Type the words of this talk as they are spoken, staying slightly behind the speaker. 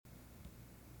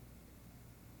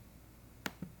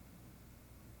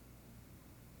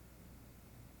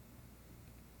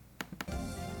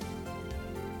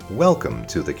Welcome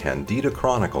to the Candida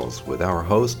Chronicles with our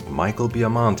host, Michael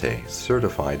Biamonte,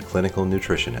 certified clinical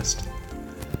nutritionist.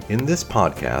 In this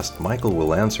podcast, Michael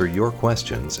will answer your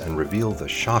questions and reveal the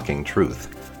shocking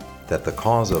truth that the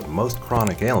cause of most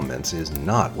chronic ailments is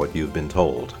not what you've been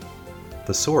told.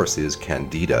 The source is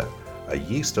Candida, a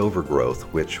yeast overgrowth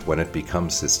which, when it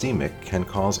becomes systemic, can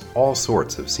cause all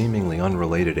sorts of seemingly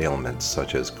unrelated ailments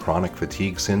such as chronic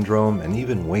fatigue syndrome and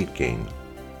even weight gain.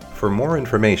 For more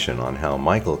information on how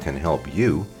Michael can help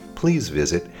you, please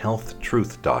visit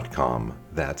healthtruth.com.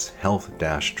 That's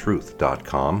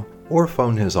health-truth.com, or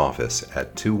phone his office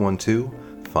at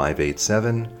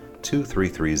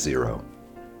 212-587-2330.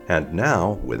 And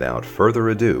now, without further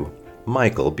ado,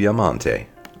 Michael Biamonte.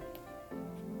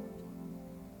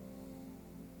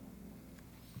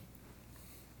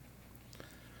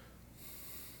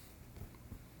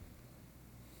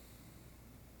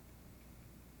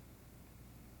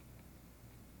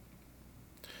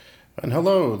 And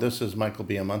hello, this is Michael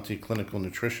Biamonte, clinical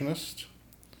nutritionist,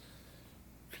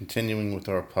 continuing with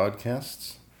our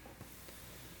podcasts.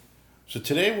 So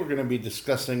today we're going to be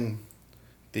discussing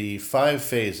the 5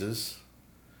 phases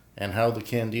and how the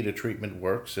Candida treatment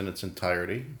works in its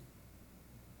entirety.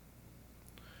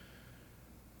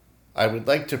 I would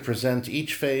like to present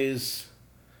each phase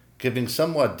giving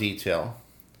somewhat detail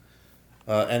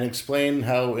and explain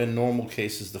how in normal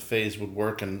cases the phase would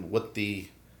work and what the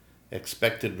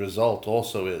expected result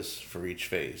also is for each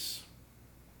phase.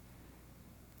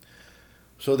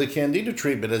 So the Candida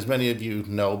treatment, as many of you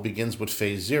know, begins with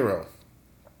phase 0.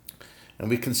 And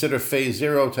we consider phase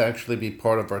 0 to actually be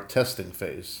part of our testing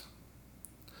phase.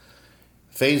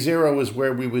 Phase 0 is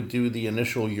where we would do the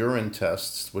initial urine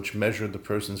tests, which measure the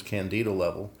person's Candida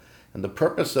level. And the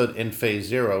purpose in phase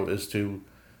 0 is to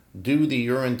do the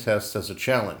urine test as a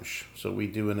challenge. So we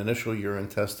do an initial urine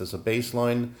test as a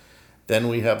baseline. Then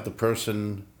we have the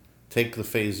person take the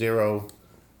phase 0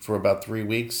 for about 3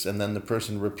 weeks, and then the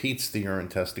person repeats the urine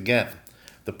test again.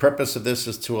 The purpose of this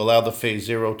is to allow the phase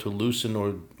 0 to loosen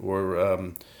or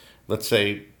let's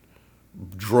say,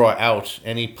 draw out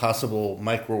any possible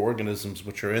microorganisms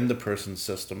which are in the person's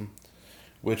system,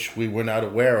 which we were not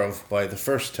aware of by the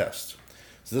first test.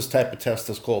 So this type of test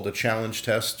is called a challenge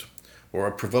test or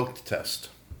a provoked test.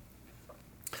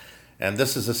 And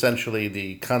this is essentially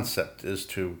the concept, is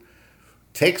to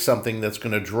take something that's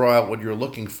going to draw out what you're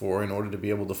looking for in order to be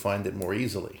able to find it more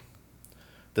easily.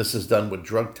 This is done with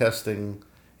drug testing.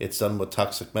 It's done with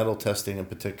toxic metal testing in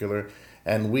particular.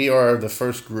 And we are the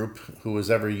first group who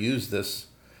has ever used this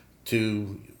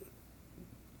to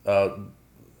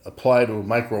apply to a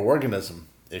microorganism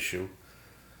issue,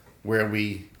 where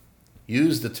we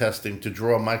use the testing to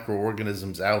draw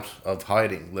microorganisms out of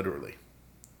hiding, literally.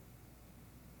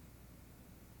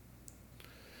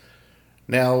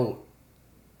 Now,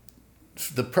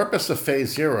 the purpose of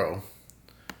phase 0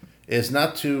 is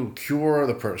not to cure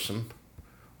the person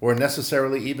or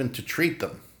necessarily even to treat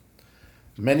them.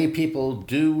 Many people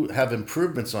do have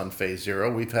improvements on phase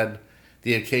 0. We've had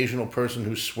the occasional person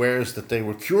who swears that they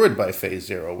were cured by phase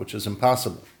 0, which is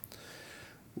impossible.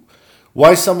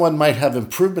 Why someone might have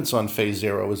improvements on phase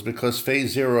 0 is because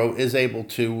phase 0 is able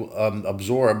to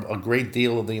absorb a great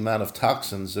deal of the amount of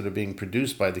toxins that are being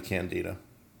produced by the Candida.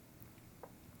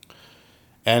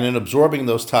 And in absorbing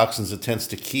those toxins, it tends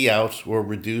to key out or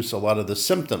reduce a lot of the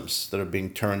symptoms that are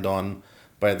being turned on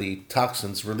by the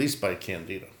toxins released by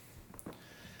Candida.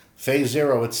 Phase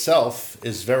 0 itself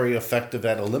is very effective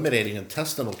at eliminating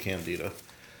intestinal Candida.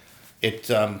 It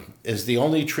is the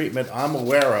only treatment I'm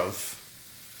aware of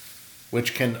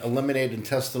which can eliminate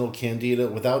intestinal Candida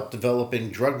without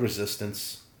developing drug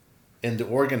resistance in the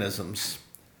organisms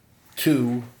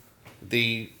to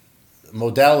the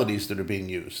modalities that are being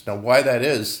used. Now, why that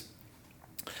is,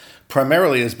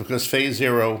 primarily is because phase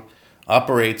 0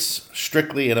 operates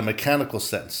strictly in a mechanical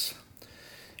sense.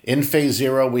 In phase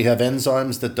 0, we have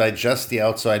enzymes that digest the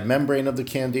outside membrane of the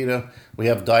Candida. We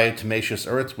have diatomaceous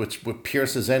earth, which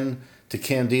pierces in to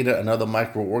Candida and other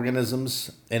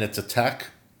microorganisms in its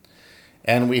attack.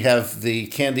 And we have the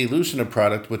candiluciner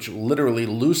product, which literally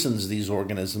loosens these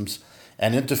organisms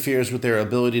and interferes with their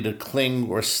ability to cling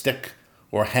or stick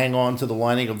or hang on to the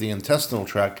lining of the intestinal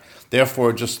tract,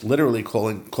 therefore just literally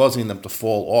causing them to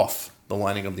fall off the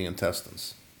lining of the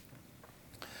intestines.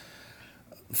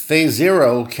 Phase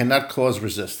 0 cannot cause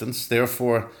resistance,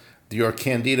 therefore your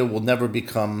Candida will never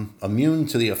become immune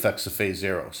to the effects of phase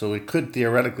 0, so it could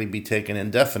theoretically be taken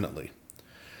indefinitely.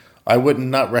 I would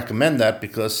not recommend that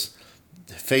because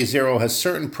phase 0 has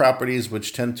certain properties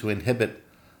which tend to inhibit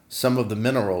some of the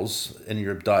minerals in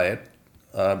your diet.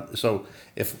 So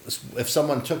if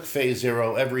someone took phase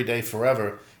 0 every day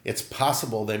forever, it's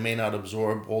possible they may not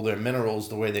absorb all their minerals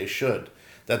the way they should.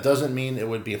 That doesn't mean it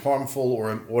would be harmful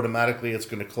or automatically it's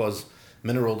going to cause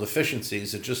mineral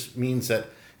deficiencies. It just means that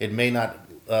it may not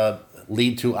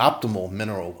lead to optimal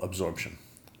mineral absorption.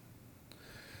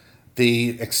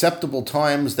 The acceptable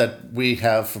times that we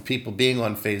have for people being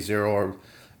on phase zero are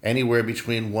anywhere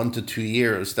between 1 to 2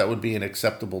 years. That would be an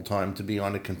acceptable time to be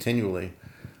on it continually.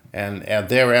 And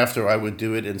thereafter, I would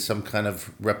do it in some kind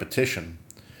of repetition.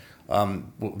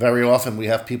 Very often we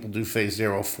have people do phase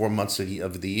zero 4 months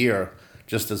of the year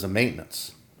just as a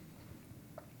maintenance.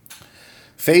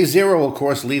 Phase zero, of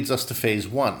course, leads us to phase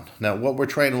one. Now, what we're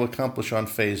trying to accomplish on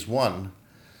phase one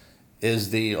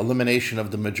is the elimination of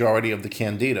the majority of the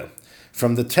candida.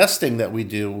 From the testing that we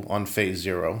do on phase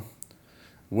zero,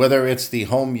 whether it's the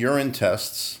home urine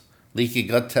tests, leaky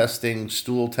gut testing,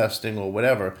 stool testing, or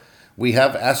whatever, we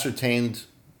have ascertained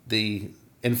the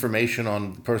information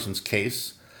on the person's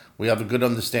case. We have a good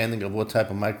understanding of what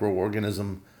type of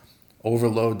microorganism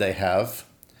overload they have.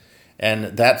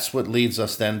 And that's what leads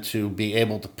us then to be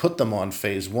able to put them on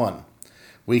phase one.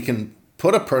 We can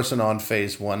put a person on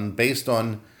phase one based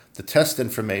on the test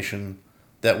information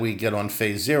that we get on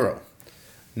phase zero.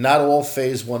 Not all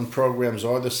phase one programs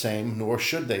are the same, nor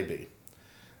should they be.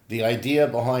 The idea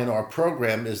behind our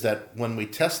program is that when we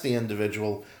test the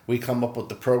individual, we come up with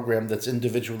the program that's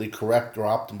individually correct or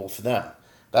optimal for them.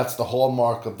 That's the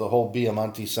hallmark of the whole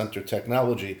Biamonte Center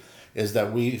technology, is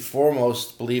that we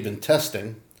foremost believe in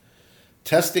testing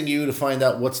you to find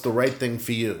out what's the right thing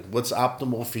for you, what's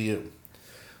optimal for you.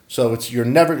 So you're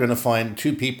never going to find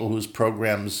two people whose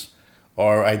programs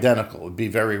are identical. It would be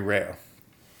very rare.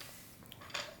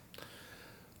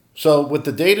 So with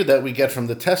the data that we get from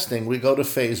the testing, we go to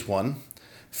phase one.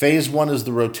 Phase one is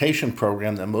the rotation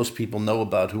program that most people know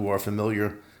about who are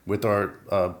familiar with our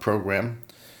program.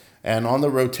 And on the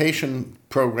rotation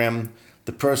program,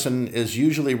 the person is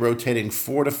usually rotating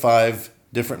 4 to 5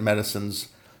 different medicines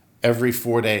every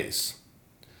 4 days.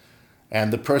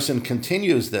 And the person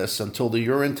continues this until the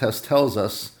urine test tells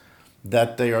us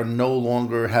that they are no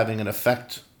longer having an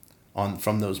effect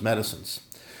from those medicines.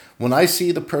 When I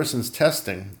see the person's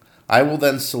testing, I will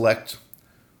then select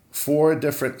 4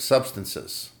 different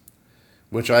substances,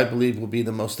 which I believe will be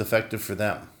the most effective for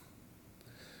them.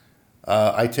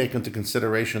 I take into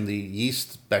consideration the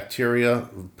yeast, bacteria,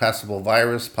 possible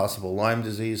virus, possible Lyme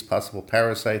disease, possible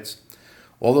parasites.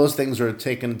 All those things are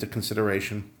taken into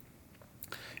consideration.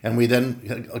 And we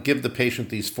then give the patient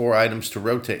these 4 items to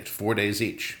rotate, 4 days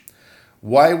each.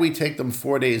 Why we take them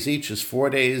 4 days each is 4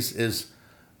 days is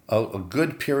a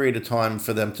good period of time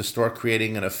for them to start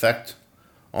creating an effect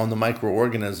on the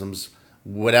microorganisms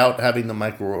without having the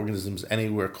microorganisms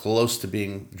anywhere close to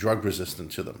being drug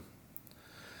resistant to them.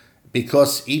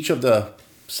 Because each of the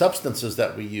substances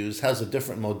that we use has a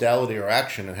different modality or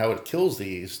action and how it kills the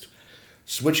yeast,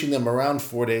 switching them around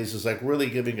 4 days is like really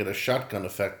giving it a shotgun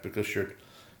effect, because you're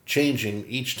changing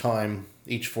each time,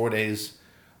 each 4 days,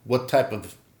 what type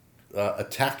of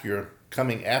attack you're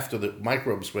coming after the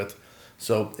microbes with.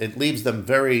 So it leaves them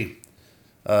very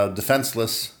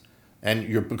defenseless,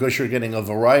 and because you're getting a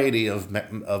variety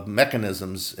of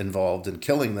mechanisms involved in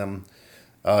killing them,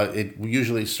 it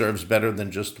usually serves better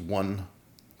than just one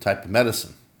type of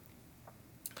medicine.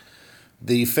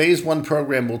 The phase one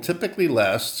program will typically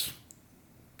last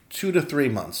 2 to 3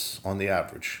 months on the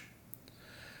average.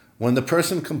 When the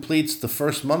person completes the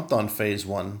first month on phase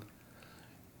one,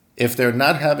 if they're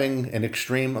not having an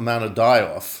extreme amount of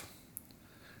die-off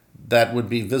that would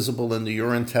be visible in the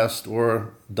urine test,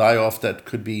 or die-off that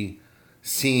could be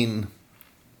felt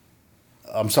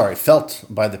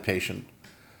by the patient,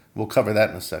 we'll cover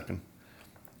that in a second,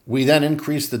 we then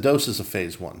increase the doses of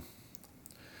phase one.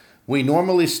 We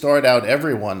normally start out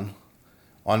everyone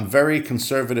on very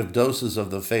conservative doses of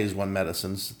the phase one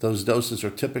medicines. Those doses are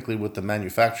typically what the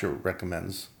manufacturer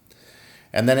recommends.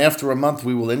 And then after a month,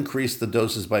 we will increase the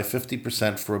doses by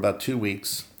 50% for about 2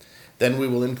 weeks. Then we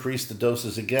will increase the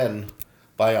doses again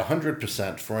by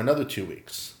 100% for another 2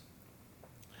 weeks.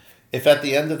 If at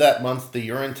the end of that month the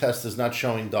urine test is not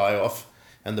showing die-off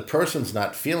and the person's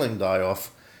not feeling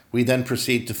die-off, we then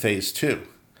proceed to phase two.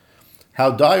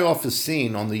 How die-off is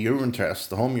seen on the urine test,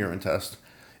 the home urine test,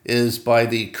 is by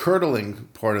the curdling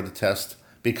part of the test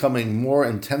becoming more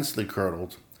intensely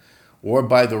curdled, or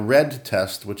by the red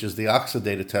test, which is the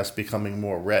oxidative test, becoming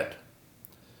more red.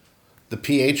 The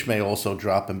pH may also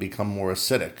drop and become more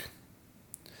acidic.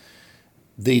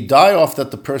 The die-off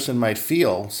that the person might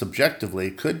feel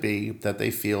subjectively could be that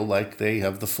they feel like they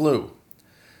have the flu.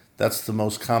 That's the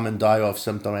most common die-off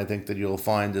symptom I think that you'll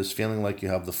find, is feeling like you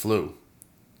have the flu.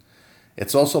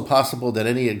 It's also possible that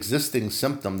any existing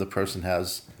symptom the person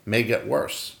has may get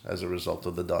worse as a result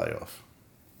of the die-off.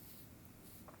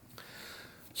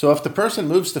 So if the person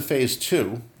moves to phase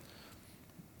 2,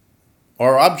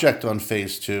 our object on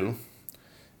phase 2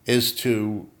 is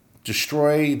to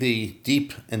destroy the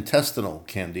deep intestinal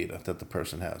candida that the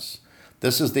person has.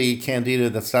 This is the candida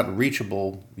that's not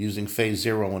reachable using phase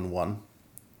 0 and 1.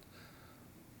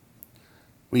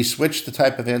 We switch the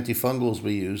type of antifungals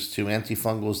we use to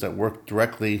antifungals that work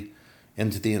directly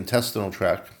into the intestinal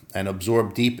tract and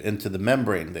absorb deep into the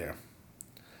membrane there.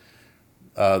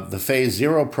 The phase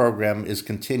 0 program is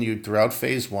continued throughout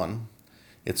phase 1.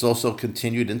 It's also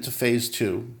continued into phase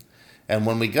 2. And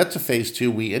when we get to phase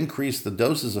 2, we increase the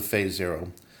doses of phase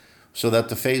 0 so that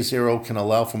the phase 0 can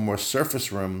allow for more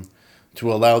surface room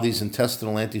to allow these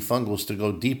intestinal antifungals to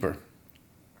go deeper.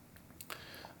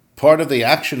 Part of the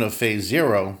action of phase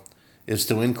 0 is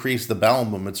to increase the bowel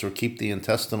movements or keep the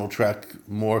intestinal tract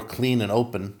more clean and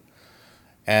open.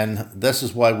 And this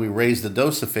is why we raise the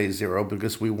dose of phase 0,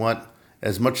 because we want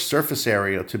as much surface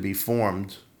area to be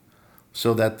formed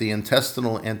so that the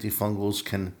intestinal antifungals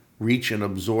can reach and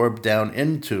absorb down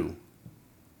into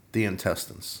the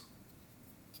intestines.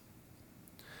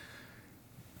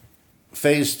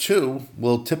 Phase 2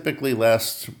 will typically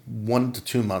last 1 to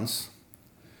 2 months.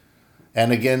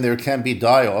 And again, there can be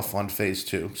die-off on phase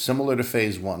 2, similar to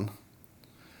phase 1.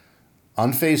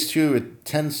 On phase 2, it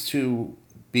tends to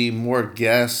be more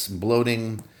gas,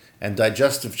 bloating, and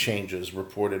digestive changes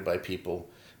reported by people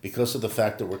because of the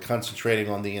fact that we're concentrating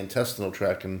on the intestinal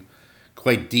tract and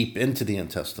quite deep into the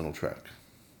intestinal tract.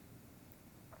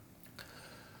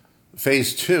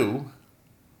 Phase 2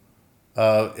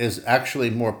 is actually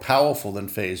more powerful than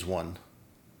phase 1,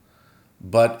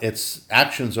 but its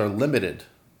actions are limited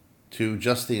to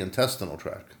just the intestinal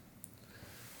tract.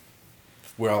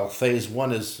 Well, phase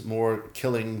 1 is more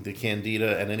killing the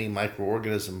candida and any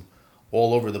microorganism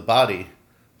all over the body.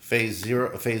 Phase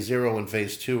 0 and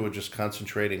phase 2 are just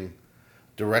concentrating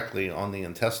directly on the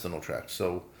intestinal tract.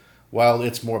 So while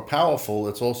it's more powerful,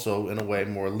 it's also in a way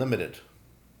more limited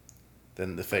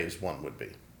than the phase 1 would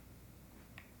be.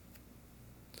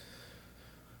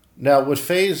 Now with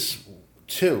phase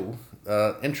 2,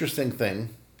 interesting thing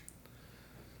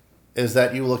is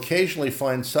that you will occasionally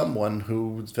find someone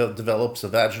who develops a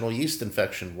vaginal yeast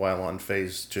infection while on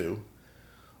phase 2,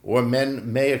 or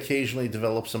men may occasionally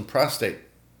develop some prostate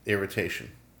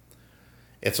irritation.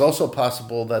 It's also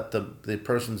possible that the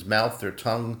person's mouth or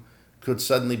tongue could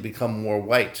suddenly become more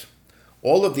white.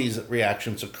 All of these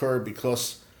reactions occur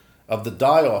because of the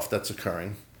die-off that's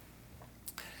occurring.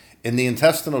 In the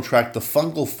intestinal tract, the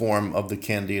fungal form of the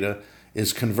candida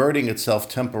is converting itself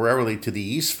temporarily to the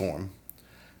yeast form,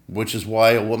 which is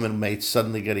why a woman may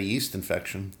suddenly get a yeast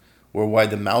infection, or why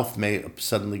the mouth may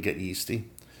suddenly get yeasty.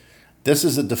 This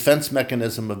is a defense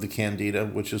mechanism of the candida,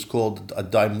 which is called a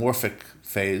dimorphic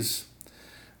phase.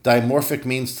 Dimorphic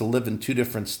means to live in 2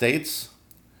 different states.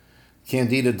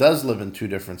 Candida does live in 2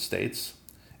 different states.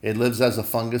 It lives as a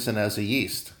fungus and as a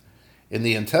yeast. In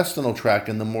the intestinal tract,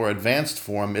 in the more advanced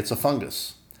form, it's a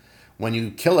fungus. When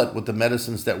you kill it with the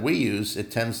medicines that we use,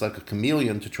 it tends like a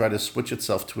chameleon to try to switch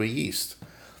itself to a yeast.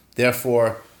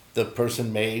 Therefore, the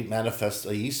person may manifest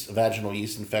a vaginal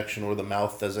yeast infection, or the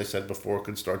mouth, as I said before,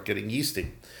 could start getting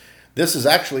yeasty. This is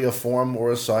actually a form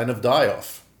or a sign of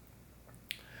die-off.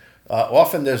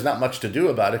 Often there's not much to do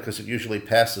about it because it usually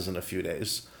passes in a few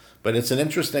days. But it's an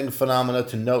interesting phenomena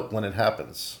to note when it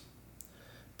happens,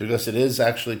 because it is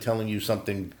actually telling you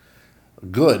something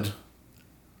good,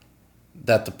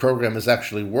 that the program is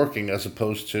actually working, as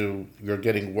opposed to you're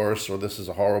getting worse or this is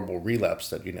a horrible relapse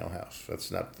that you now have. That's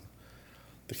not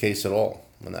the case at all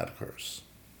when that occurs.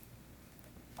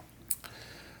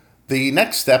 The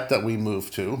next step that we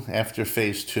move to after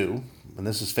phase 2, and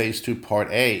this is phase 2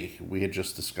 part A we had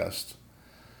just discussed,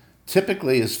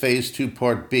 typically is phase 2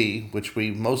 part B, which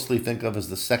we mostly think of as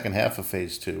the second half of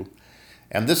phase 2,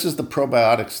 and this is the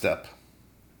probiotic step.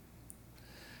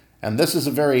 And this is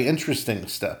a very interesting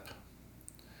step.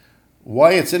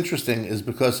 Why it's interesting is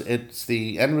because it's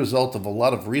the end result of a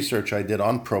lot of research I did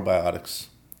on probiotics.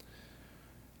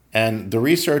 And the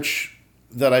research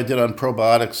that I did on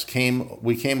probiotics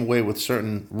we came away with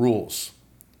certain rules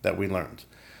that we learned.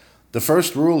 The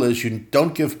first rule is you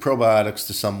don't give probiotics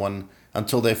to someone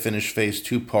until they finish phase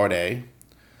 2 part A,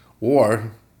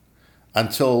 or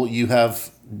until you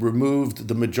have removed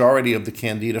the majority of the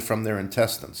candida from their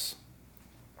intestines.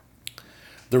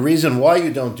 The reason why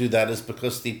you don't do that is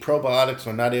because the probiotics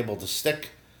are not able to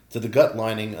stick to the gut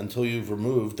lining until you've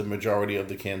removed the majority of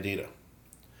the candida.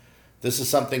 This is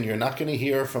something you're not going to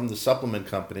hear from the supplement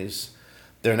companies.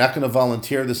 They're not going to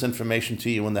volunteer this information to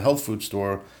you in the health food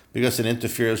store because it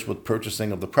interferes with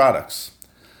purchasing of the products.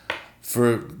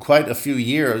 For quite a few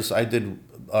years, I did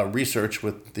research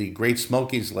with the Great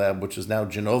Smokies Lab, which is now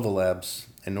Genova Labs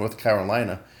in North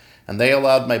Carolina, and they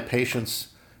allowed my patients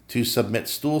to submit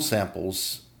stool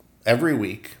samples every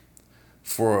week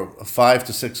for 5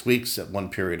 to 6 weeks at one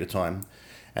period of time.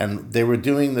 And they were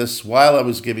doing this while I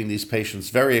was giving these patients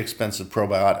very expensive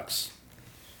probiotics.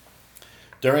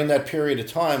 During that period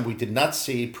of time, we did not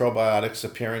see probiotics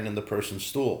appearing in the person's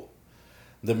stool.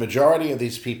 The majority of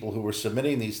these people who were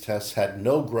submitting these tests had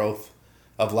no growth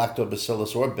of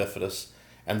lactobacillus or bifidus,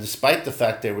 and despite the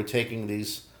fact they were taking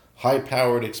these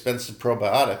high-powered, expensive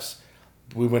probiotics,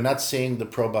 we were not seeing the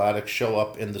probiotics show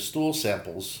up in the stool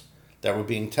samples that were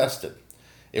being tested.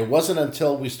 It wasn't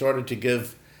until we started to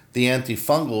give the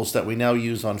antifungals that we now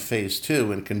use on phase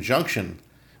 2 in conjunction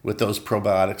with those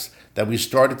probiotics that we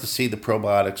started to see the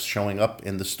probiotics showing up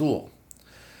in the stool.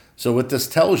 So what this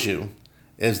tells you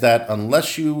is that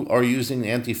unless you are using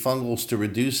antifungals to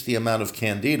reduce the amount of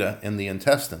candida in the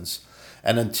intestines,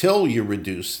 and until you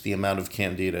reduce the amount of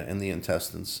candida in the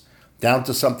intestines down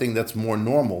to something that's more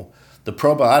normal, the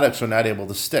probiotics are not able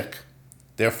to stick.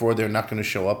 Therefore, they're not going to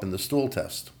show up in the stool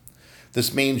test.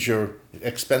 This means your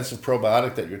expensive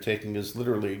probiotic that you're taking is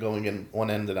literally going in one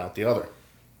end and out the other.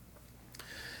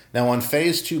 Now, on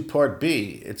phase 2, part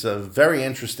B, it's a very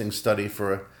interesting study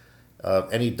for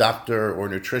any doctor or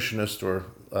nutritionist or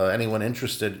anyone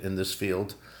interested in this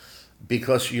field,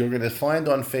 because you're going to find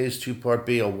on phase 2, part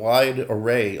B, a wide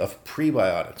array of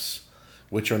prebiotics,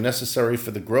 which are necessary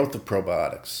for the growth of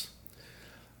probiotics.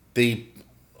 The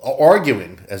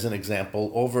arguing, as an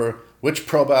example, over which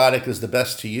probiotic is the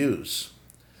best to use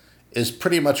is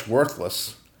pretty much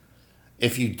worthless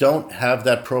if you don't have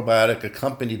that probiotic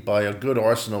accompanied by a good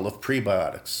arsenal of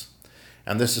prebiotics.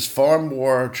 And this is far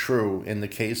more true in the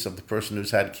case of the person who's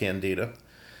had candida,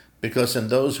 because in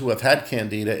those who have had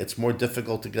candida, it's more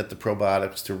difficult to get the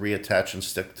probiotics to reattach and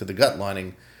stick to the gut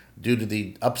lining due to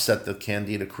the upset that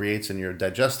candida creates in your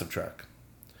digestive tract.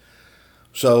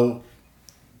 So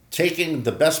taking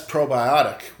the best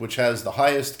probiotic, which has the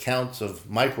highest counts of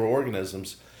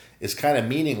microorganisms, is kind of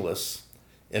meaningless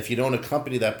if you don't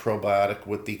accompany that probiotic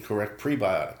with the correct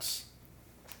prebiotics.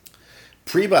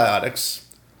 Prebiotics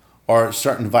are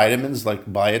certain vitamins like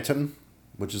biotin,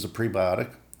 which is a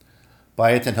prebiotic.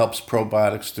 Biotin helps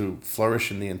probiotics to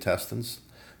flourish in the intestines.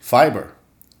 Fiber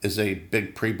is a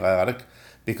big prebiotic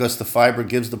because the fiber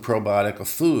gives the probiotic a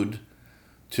food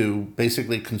to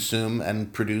basically consume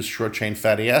and produce short-chain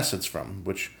fatty acids from,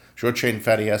 which short-chain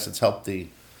fatty acids help the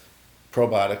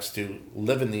probiotics to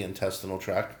live in the intestinal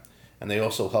tract, and they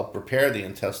also help repair the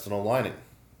intestinal lining.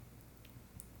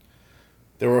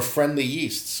 There are friendly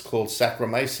yeasts called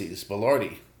Saccharomyces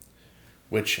boulardii,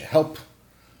 which help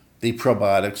the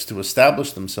probiotics to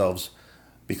establish themselves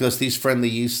because these friendly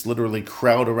yeasts literally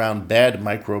crowd around bad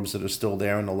microbes that are still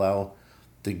there and allow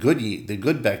the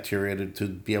good bacteria to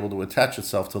be able to attach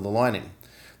itself to the lining.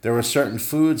 There are certain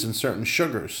foods and certain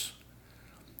sugars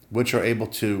which are able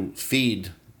to feed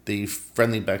the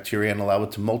friendly bacteria and allow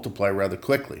it to multiply rather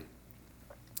quickly.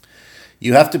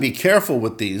 You have to be careful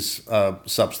with these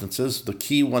substances. The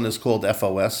key one is called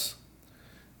FOS,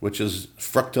 which is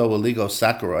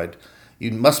fructooligosaccharides.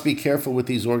 You must be careful with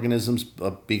these organisms,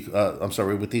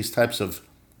 with these types of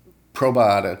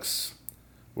probiotics,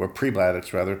 or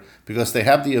prebiotics rather, because they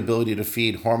have the ability to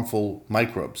feed harmful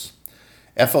microbes.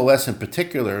 FOS in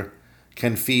particular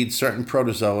can feed certain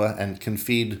protozoa and can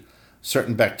feed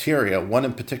certain bacteria, one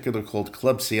in particular called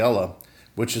Klebsiella,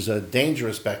 which is a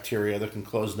dangerous bacteria that can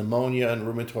cause pneumonia and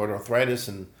rheumatoid arthritis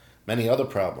and many other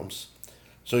problems.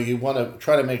 So you want to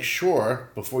try to make sure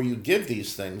before you give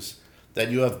these things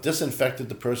that you have disinfected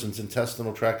the person's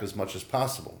intestinal tract as much as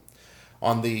possible.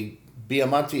 On the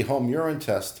Biamonte home urine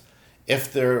test,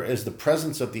 if there is the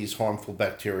presence of these harmful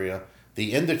bacteria,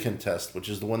 the indican test, which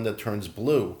is the one that turns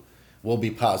blue, will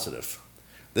be positive.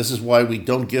 This is why we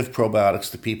don't give probiotics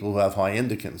to people who have high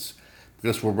indicans,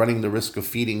 because we're running the risk of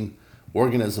feeding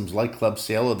organisms like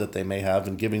Klebsiella that they may have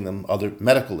and giving them other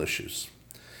medical issues.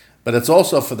 But it's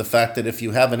also for the fact that if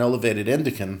you have an elevated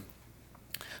indican,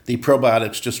 the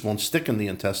probiotics just won't stick in the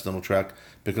intestinal tract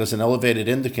because an elevated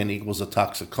indican equals a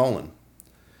toxic colon.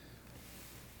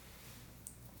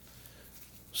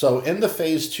 So in the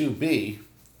phase 2B,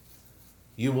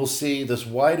 you will see this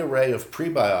wide array of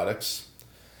prebiotics.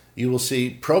 You will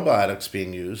see probiotics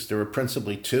being used. There are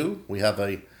principally two. We have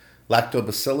a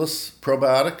lactobacillus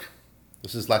probiotic.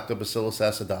 This is Lactobacillus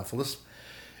acidophilus.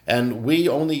 And we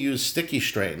only use sticky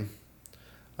strain.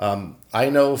 I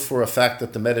know for a fact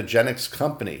that the Metagenics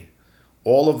company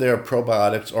all of their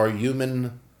probiotics are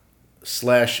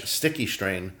human/sticky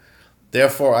strain.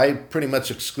 Therefore, I pretty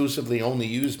much exclusively only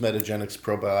use Metagenics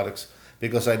probiotics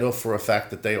because I know for a fact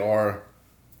that they are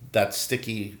that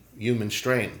sticky human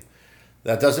strain.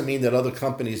 That doesn't mean that other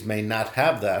companies may not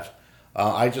have that.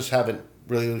 I just haven't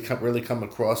really come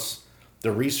across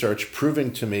the research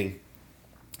proving to me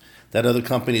that other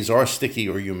companies are sticky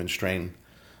or human strain.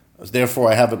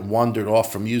 Therefore, I haven't wandered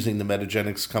off from using the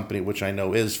Metagenics company, which I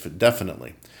know is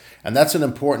definitely. And that's an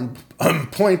important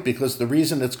point, because the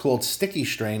reason it's called sticky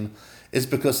strain is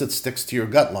because it sticks to your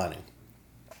gut lining.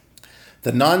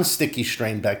 The non-sticky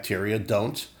strain bacteria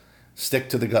don't stick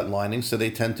to the gut lining, so they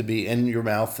tend to be in your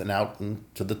mouth and out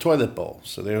into the toilet bowl.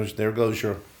 So there goes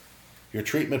your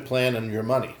treatment plan and your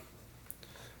money.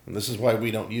 And this is why we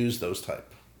don't use those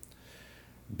type.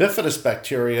 Bifidus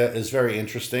bacteria is very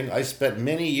interesting. I spent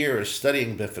many years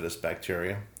studying bifidus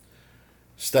bacteria,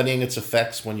 studying its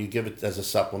effects when you give it as a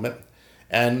supplement.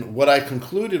 And what I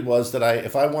concluded was that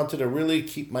if I wanted to really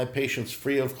keep my patients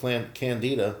free of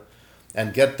candida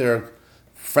and get their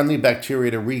friendly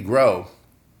bacteria to regrow,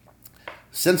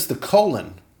 since the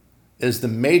colon is the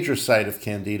major site of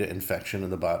candida infection in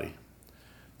the body.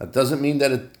 That doesn't mean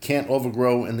that it can't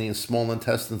overgrow in the small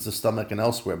intestines, the stomach, and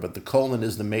elsewhere, but the colon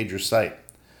is the major site.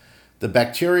 The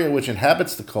bacteria which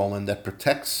inhabits the colon that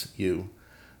protects you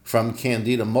from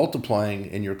candida multiplying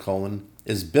in your colon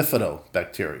is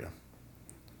bifidobacteria,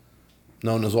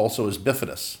 known as also as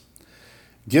bifidus.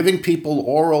 Giving people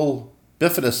oral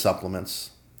bifidus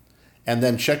supplements and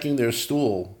then checking their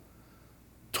stool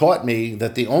taught me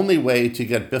that the only way to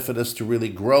get bifidus to really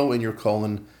grow in your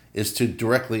colon is to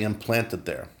directly implant it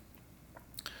there.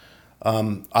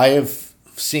 I have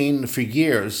seen for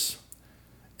years,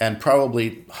 and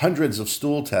probably hundreds of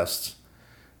stool tests,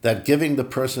 that giving the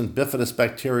person bifidus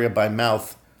bacteria by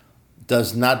mouth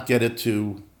does not get it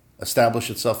to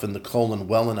establish itself in the colon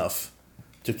well enough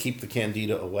to keep the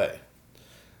candida away.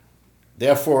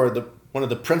 Therefore, one of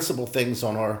the principal things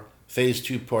on our Phase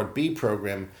 2 Part B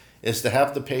program is to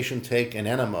have the patient take an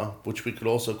enema, which we could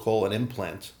also call an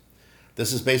implant.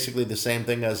 This is basically the same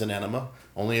thing as an enema,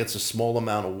 only it's a small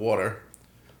amount of water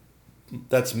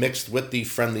that's mixed with the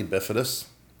friendly bifidus.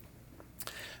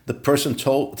 The person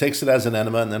takes it as an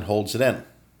enema and then holds it in.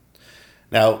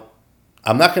 Now,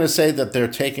 I'm not going to say that they're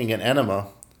taking an enema,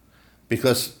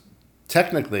 because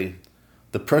technically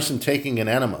the person taking an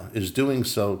enema is doing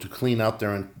so to clean out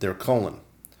their colon.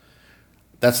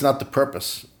 That's not the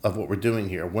purpose of what we're doing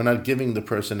here. We're not giving the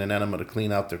person an enema to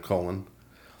clean out their colon.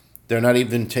 They're not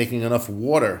even taking enough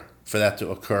water for that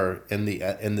to occur in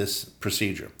this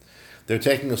procedure. They're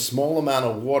taking a small amount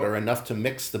of water, enough to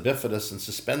mix the bifidus and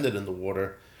suspend it in the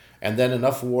water, and then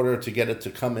enough water to get it to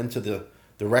come into the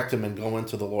rectum and go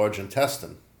into the large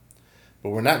intestine.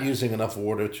 But we're not using enough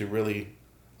water to really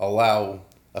allow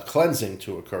a cleansing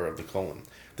to occur of the colon.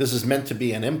 This is meant to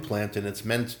be an implant, and it's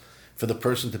meant for the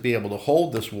person to be able to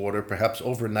hold this water perhaps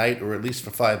overnight, or at least for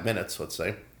 5 minutes, let's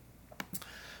say.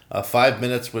 5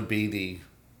 minutes would be the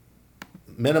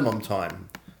minimum time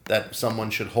that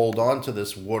someone should hold on to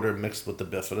this water mixed with the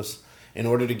bifidus in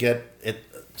order to get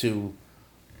it to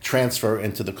transfer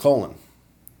into the colon.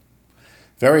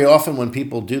 Very often when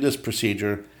people do this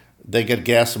procedure, they get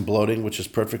gas and bloating, which is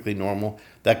perfectly normal.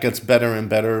 That gets better and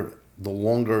better the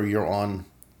longer you're on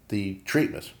the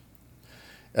treatment.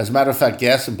 As a matter of fact,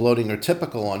 gas and bloating are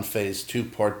typical on Phase 2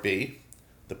 Part B,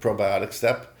 the probiotic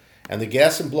step, and the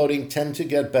gas and bloating tend to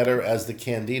get better as the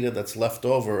candida that's left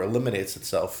over eliminates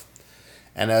itself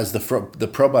and as the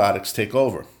probiotics take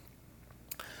over.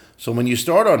 So when you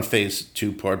start on Phase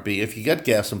 2 Part B, if you get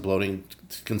gas and bloating,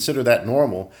 consider that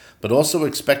normal, but also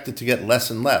expect it to get less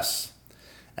and less.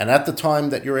 And at the time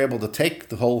that you're able to take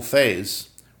the whole phase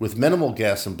with minimal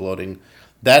gas and bloating,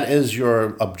 that is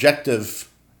your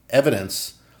objective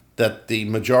evidence that the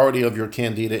majority of your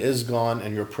candida is gone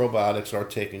and your probiotics are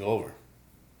taking over.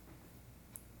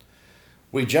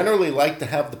 We generally like to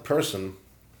have the person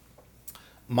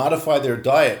modify their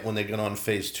diet when they get on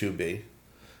Phase 2B,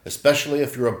 especially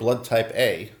if you're a blood type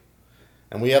A.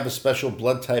 And we have a special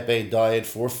blood type A diet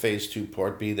for Phase 2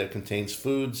 Part B that contains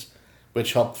foods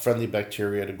which help friendly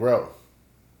bacteria to grow.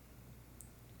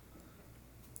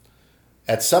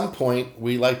 At some point,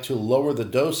 we like to lower the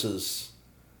doses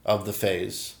of the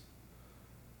phase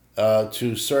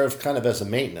to serve kind of as a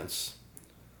maintenance.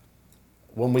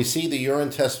 When we see the urine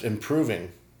test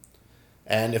improving,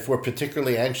 and if we're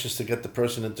particularly anxious to get the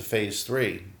person into Phase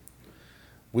 3,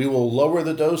 we will lower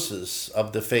the doses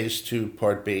of the Phase 2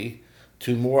 Part B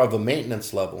to more of a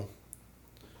maintenance level,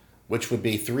 which would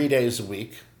be 3 days a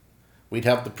week. We'd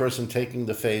have the person taking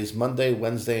the phase Monday,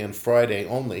 Wednesday, and Friday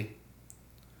only.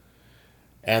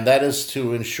 And that is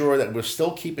to ensure that we're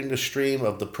still keeping the stream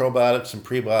of the probiotics and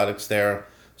prebiotics there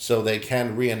so they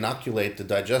can re-inoculate the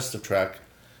digestive tract,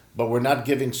 but we're not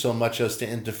giving so much as to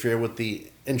interfere with the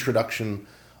introduction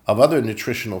of other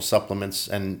nutritional supplements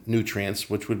and nutrients,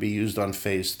 which would be used on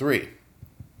phase 3.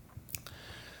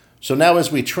 So now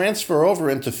as we transfer over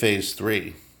into phase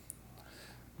 3,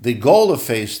 the goal of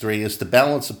phase 3 is to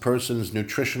balance a person's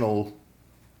nutritional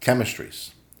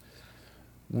chemistries.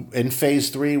 In phase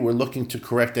 3, we're looking to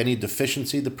correct any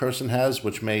deficiency the person has,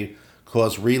 which may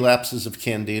cause relapses of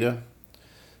candida.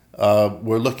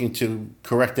 We're looking to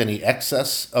correct any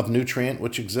excess of nutrient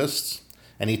which exists,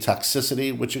 any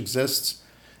toxicity which exists,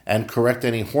 and correct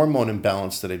any hormone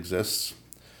imbalance that exists.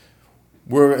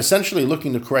 We're essentially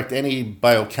looking to correct any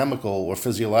biochemical or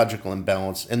physiological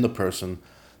imbalance in the person,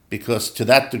 because to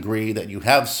that degree that you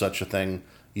have such a thing,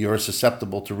 you're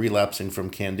susceptible to relapsing from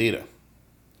candida.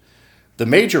 The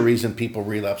major reason people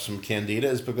relapse from candida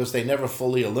is because they never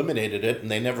fully eliminated it and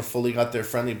they never fully got their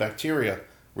friendly bacteria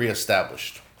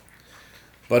reestablished.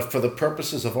 But for the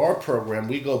purposes of our program,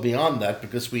 we go beyond that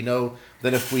because we know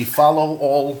that if we follow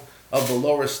all of the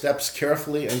lower steps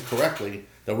carefully and correctly,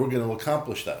 that we're going to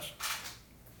accomplish that.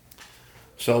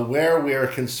 So where we are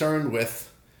concerned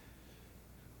with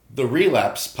the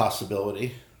relapse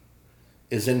possibility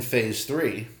is in phase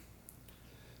 3.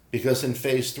 Because in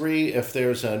phase 3, if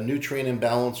there's a nutrient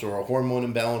imbalance or a hormone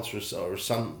imbalance or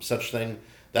some such thing,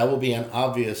 that will be an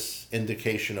obvious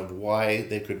indication of why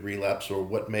they could relapse or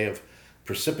what may have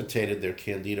precipitated their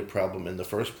candida problem in the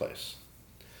first place.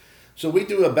 So we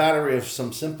do a battery of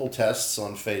some simple tests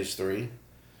on phase 3,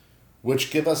 which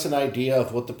give us an idea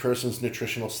of what the person's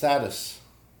nutritional status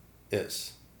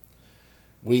is.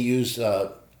 We use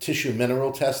tissue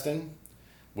mineral testing,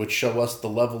 which show us the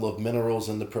level of minerals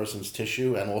in the person's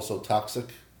tissue and also toxic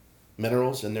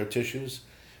minerals in their tissues.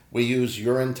 We use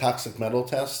urine toxic metal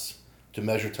tests to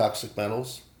measure toxic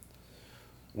metals.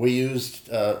 We used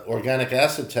organic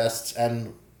acid tests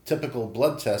and typical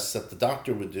blood tests that the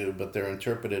doctor would do, but they're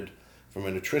interpreted from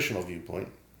a nutritional viewpoint.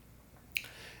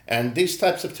 And these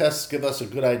types of tests give us a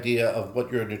good idea of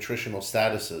what your nutritional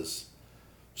status is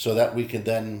so that we can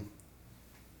then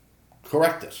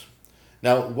correct it.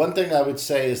 Now, one thing I would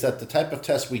say is that the type of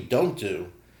test we don't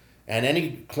do, and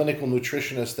any clinical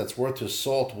nutritionist that's worth his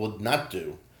salt would not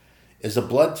do, is a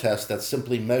blood test that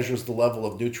simply measures the level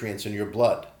of nutrients in your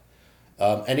blood.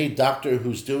 Any doctor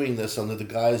who's doing this under the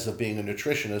guise of being a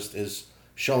nutritionist is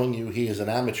showing you he is an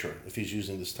amateur if he's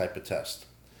using this type of test.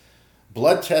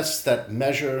 Blood tests that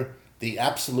measure the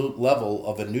absolute level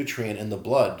of a nutrient in the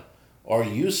blood are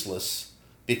useless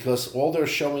because all they're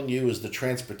showing you is the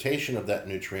transportation of that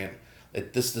nutrient.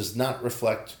 This does not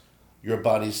reflect your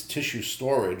body's tissue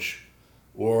storage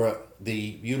or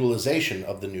the utilization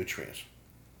of the nutrient.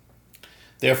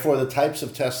 Therefore, the types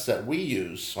of tests that we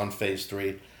use on phase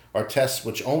 3 are tests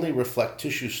which only reflect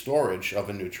tissue storage of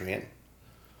a nutrient,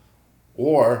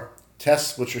 or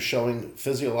tests which are showing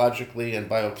physiologically and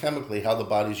biochemically how the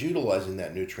body's utilizing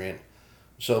that nutrient,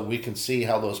 so we can see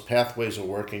how those pathways are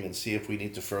working and see if we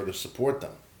need to further support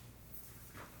them.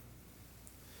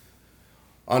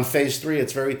 On phase 3,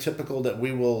 it's very typical that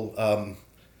we will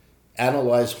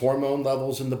analyze hormone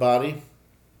levels in the body,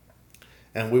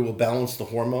 and we will balance the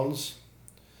hormones.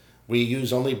 We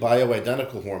use only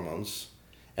bioidentical hormones,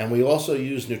 and we also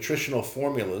use nutritional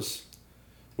formulas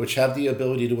which have the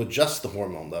ability to adjust the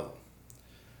hormone level.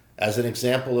 As an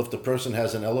example, if the person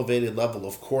has an elevated level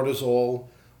of cortisol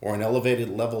or an elevated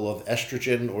level of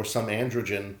estrogen or some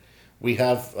androgen, we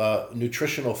have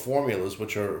nutritional formulas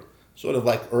which are sort of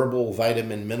like herbal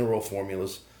vitamin mineral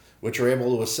formulas, which are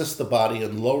able to assist the body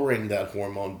in lowering that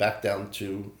hormone back down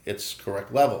to its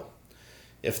correct level.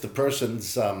 If the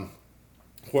person's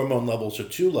hormone levels are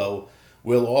too low,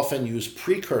 we'll often use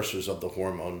precursors of the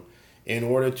hormone in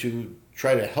order to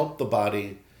try to help the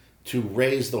body to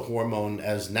raise the hormone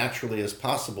as naturally as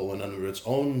possible and under its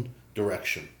own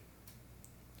direction.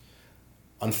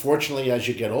 Unfortunately, as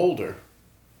you get older,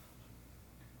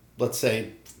 let's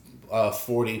say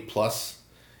 40 plus,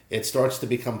 it starts to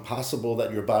become possible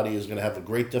that your body is going to have a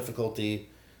great difficulty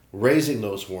raising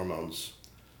those hormones.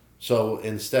 So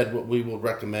instead, what we will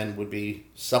recommend would be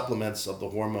supplements of the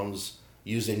hormones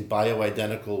using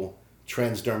bioidentical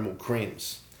transdermal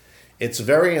creams. It's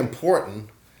very important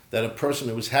that a person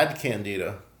who's had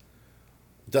candida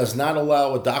does not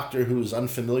allow a doctor who is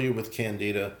unfamiliar with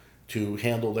candida to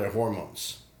handle their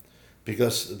hormones,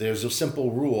 because there's a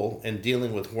simple rule in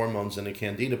dealing with hormones in a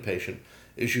candida patient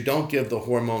is you don't give the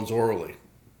hormones orally.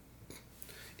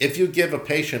 If you give a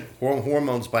patient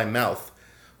hormones by mouth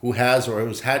who has or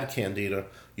who's had candida,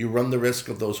 you run the risk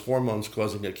of those hormones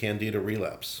causing a candida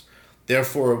relapse.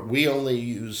 Therefore, we only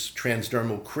use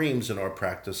transdermal creams in our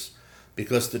practice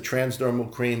because the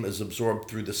transdermal cream is absorbed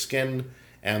through the skin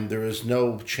and there is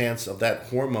no chance of that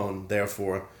hormone,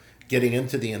 therefore, getting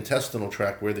into the intestinal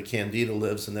tract where the candida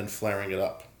lives and then flaring it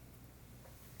up.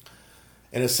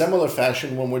 In a similar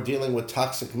fashion, when we're dealing with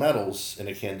toxic metals in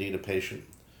a candida patient,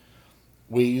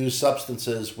 we use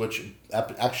substances which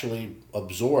actually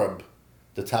absorb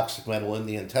the toxic metal in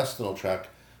the intestinal tract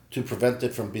to prevent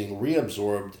it from being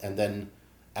reabsorbed and then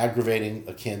aggravating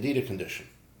a candida condition.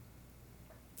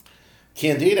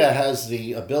 Candida has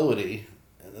the ability,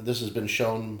 and this has been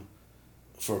shown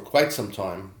for quite some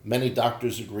time, many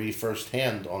doctors agree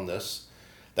firsthand on this,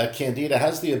 that candida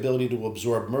has the ability to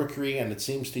absorb mercury, and it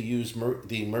seems to use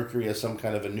the mercury as some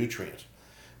kind of a nutrient.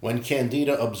 When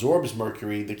candida absorbs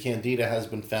mercury, the candida has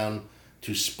been found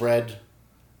to spread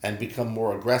and become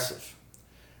more aggressive.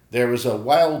 There was a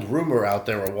wild rumor out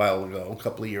there a while ago, a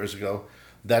couple of years ago,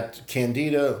 that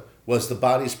candida was the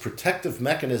body's protective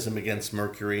mechanism against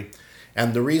mercury,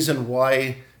 and the reason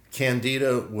why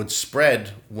candida would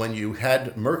spread when you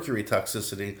had mercury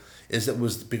toxicity is it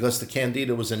was because the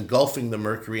candida was engulfing the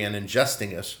mercury and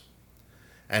ingesting it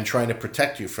and trying to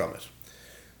protect you from it.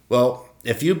 Well,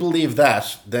 if you believe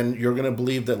that, then you're going to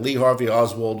believe that Lee Harvey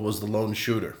Oswald was the lone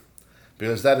shooter,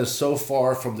 because that is so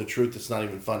far from the truth it's not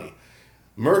even funny.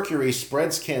 Mercury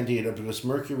spreads candida because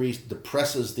mercury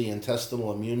depresses the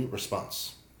intestinal immune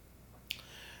response.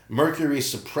 Mercury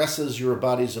suppresses your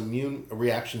body's immune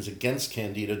reactions against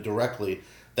candida directly.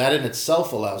 That in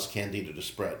itself allows candida to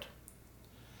spread.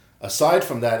 Aside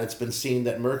from that, it's been seen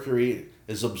that mercury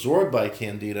is absorbed by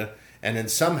candida and then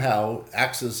somehow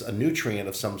acts as a nutrient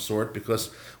of some sort,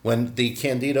 because when the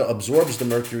candida absorbs the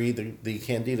mercury, the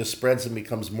candida spreads and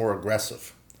becomes more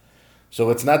aggressive. So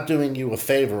it's not doing you a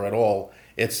favor at all.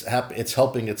 It's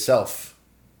helping itself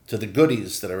to the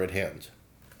goodies that are at hand.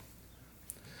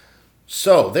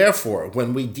 So, therefore,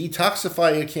 when we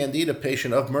detoxify a candida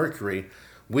patient of mercury,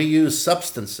 we use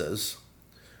substances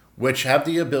which have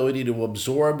the ability to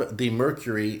absorb the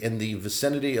mercury in the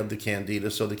vicinity of the candida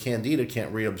so the candida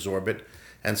can't reabsorb it,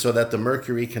 and so that the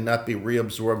mercury cannot be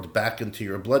reabsorbed back into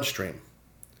your bloodstream.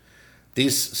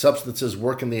 These substances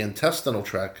work in the intestinal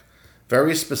tract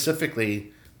very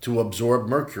specifically to absorb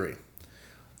mercury.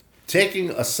 Taking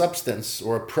a substance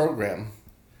or a program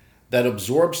that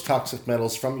absorbs toxic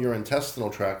metals from your intestinal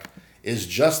tract is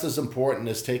just as important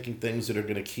as taking things that are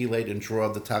going to chelate and draw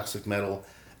the toxic metal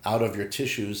out of your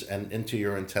tissues and into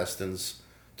your intestines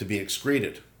to be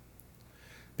excreted.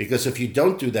 Because if you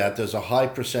don't do that, there's a high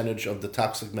percentage of the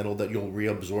toxic metal that you'll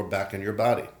reabsorb back in your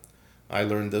body. I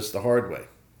learned this the hard way.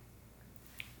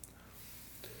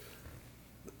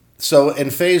 So in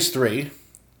phase 3,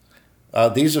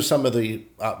 these are some of the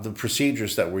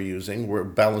procedures that we're using. We're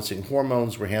balancing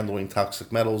hormones, we're handling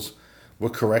toxic metals, we're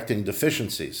correcting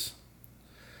deficiencies.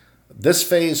 This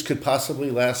phase could possibly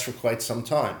last for quite some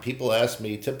time. People ask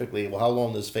me typically, well, how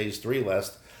long does phase 3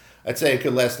 last? I'd say it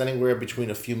could last anywhere between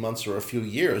a few months or a few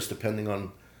years, depending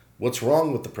on what's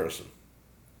wrong with the person.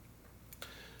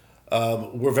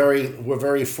 We're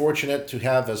very fortunate to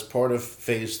have, as part of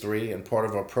phase 3 and part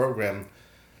of our program,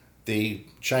 the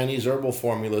Chinese herbal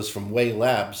formulas from Wei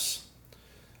Labs.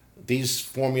 These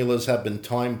formulas have been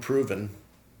time proven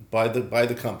by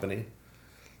the company.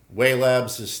 Wei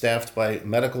Labs is staffed by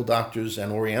medical doctors and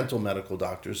Oriental medical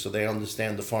doctors, so they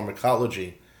understand the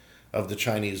pharmacology of the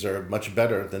Chinese herb much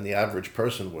better than the average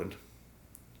person would.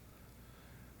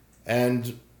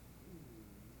 And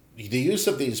the use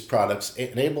of these products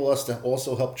enable us to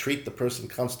also help treat the person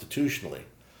constitutionally.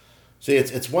 See,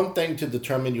 it's one thing to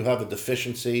determine you have a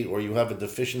deficiency, or you have a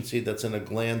deficiency that's in a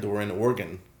gland or an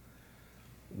organ,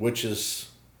 which is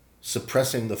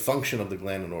suppressing the function of the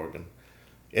gland and organ.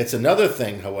 It's another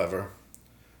thing, however,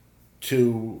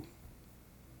 to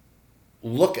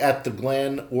look at the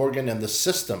gland, organ, and the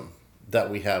system that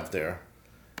we have there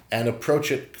and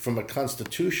approach it from a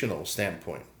constitutional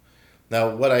standpoint. Now,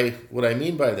 what I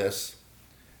mean by this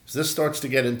is this starts to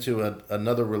get into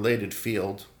another related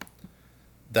field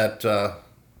that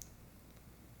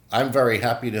I'm very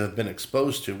happy to have been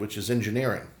exposed to, which is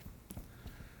engineering.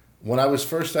 When I was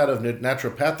first out of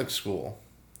naturopathic school,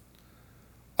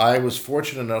 I was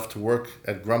fortunate enough to work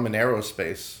at Grumman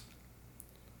Aerospace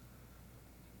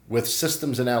with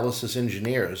systems analysis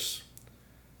engineers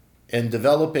in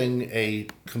developing a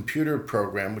computer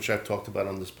program, which I've talked about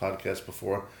on this podcast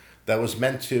before, that was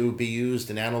meant to be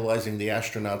used in analyzing the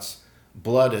astronauts'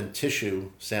 blood and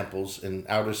tissue samples in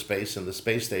outer space and the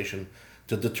space station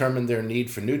to determine their need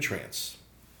for nutrients.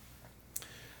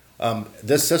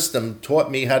 This system taught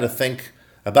me how to think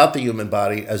about the human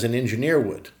body as an engineer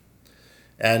would.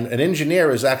 And an engineer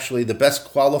is actually the best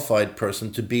qualified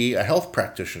person to be a health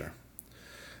practitioner,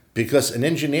 because an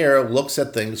engineer looks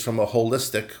at things from a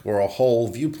holistic or a whole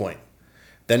viewpoint.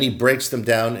 Then he breaks them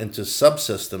down into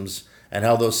subsystems and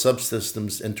how those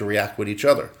subsystems interact with each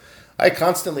other. I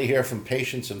constantly hear from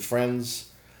patients and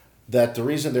friends that the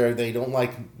reason they don't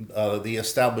like the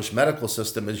established medical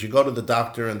system is you go to the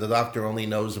doctor and the doctor only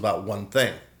knows about one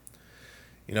thing.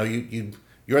 You know,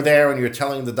 you're there and you're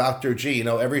telling the doctor, gee, you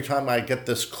know, every time I get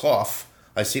this cough,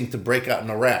 I seem to break out in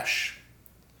a rash.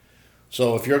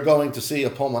 So if you're going to see a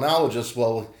pulmonologist,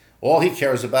 well, all he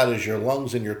cares about is your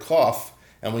lungs and your cough.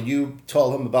 And when you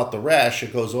tell him about the rash,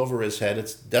 it goes over his head.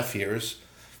 It's deaf ears.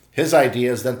 His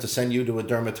idea is then to send you to a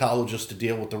dermatologist to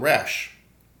deal with the rash.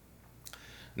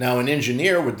 Now, an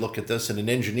engineer would look at this and an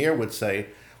engineer would say,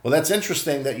 well, that's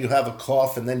interesting that you have a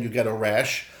cough and then you get a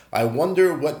rash. I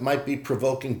wonder what might be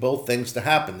provoking both things to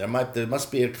happen. There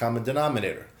must be a common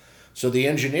denominator. So the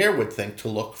engineer would think to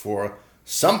look for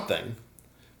something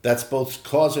that's both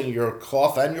causing your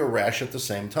cough and your rash at the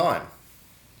same time.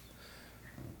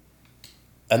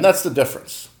 And that's the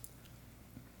difference.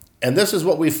 And this is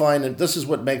what we find, and this is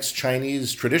what makes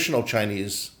traditional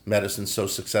Chinese medicine so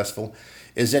successful,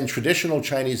 is in traditional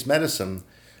Chinese medicine,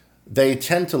 they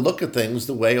tend to look at things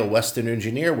the way a Western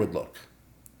engineer would look.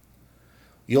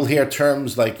 You'll hear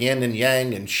terms like yin and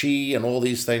yang and qi and all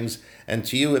these things, and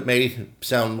to you it may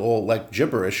sound all like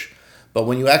gibberish, but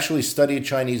when you actually study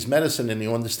Chinese medicine and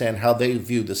you understand how they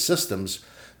view the systems,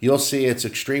 you'll see it's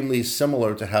extremely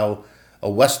similar to how a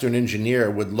Western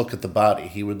engineer would look at the body.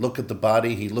 He would look at the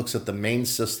body, he looks at the main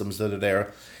systems that are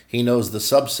there, he knows the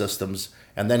subsystems,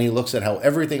 and then he looks at how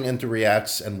everything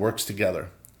interacts and works together.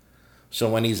 So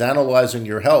when he's analyzing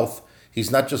your health,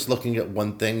 he's not just looking at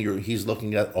one thing, he's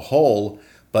looking at a whole,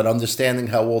 but understanding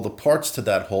how all the parts to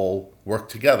that whole work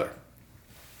together.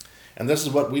 And this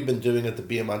is what we've been doing at the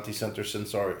Biamonte Center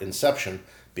since our inception,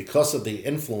 because of the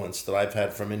influence that I've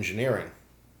had from engineering.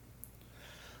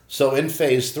 So in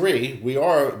phase 3, we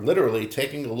are literally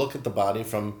taking a look at the body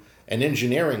from an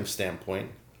engineering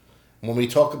standpoint. When we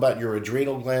talk about your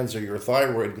adrenal glands or your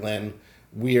thyroid gland,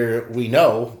 we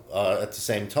know at the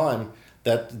same time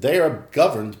that they are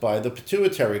governed by the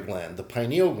pituitary gland, the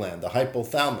pineal gland, the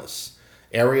hypothalamus.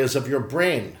 Areas of your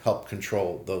brain help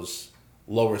control those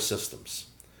lower systems.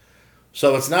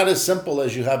 So it's not as simple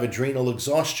as you have adrenal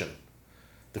exhaustion.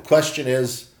 The question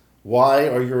is, why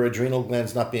are your adrenal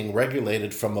glands not being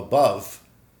regulated from above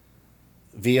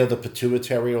via the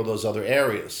pituitary or those other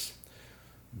areas?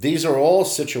 These are all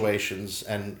situations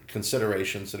and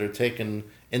considerations that are taken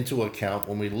into account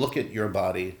when we look at your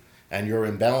body and your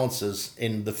imbalances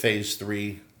in the phase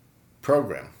 3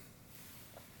 program.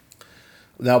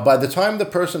 Now, by the time the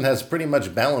person has pretty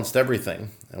much balanced everything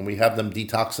and we have them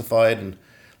detoxified and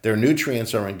their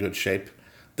nutrients are in good shape,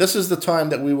 this is the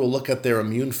time that we will look at their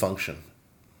immune function.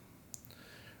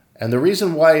 And the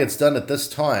reason why it's done at this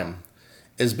time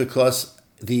is because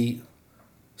the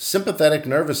sympathetic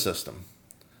nervous system,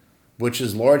 which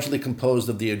is largely composed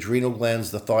of the adrenal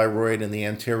glands, the thyroid, and the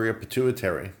anterior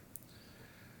pituitary,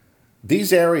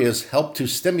 these areas help to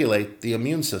stimulate the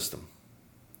immune system.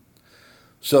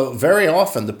 So very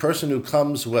often the person who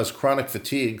comes who has chronic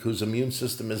fatigue, whose immune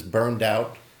system is burned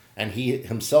out, and he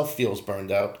himself feels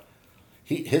burned out,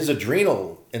 his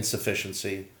adrenal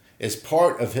insufficiency is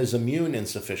part of his immune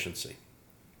insufficiency.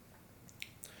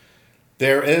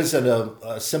 There is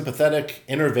a sympathetic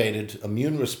innervated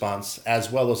immune response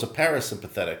as well as a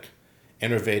parasympathetic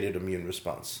innervated immune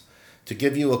response. To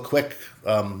give you a quick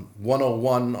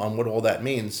 101 on what all that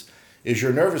means, is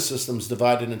your nervous system is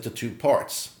divided into two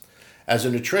parts. As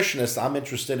a nutritionist, I'm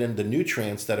interested in the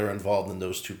nutrients that are involved in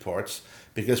those two parts,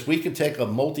 because we can take a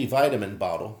multivitamin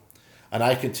bottle and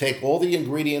I can take all the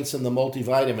ingredients in the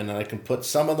multivitamin and I can put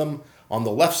some of them on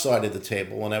the left side of the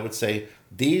table, and I would say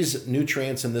these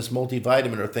nutrients in this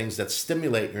multivitamin are things that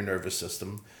stimulate your nervous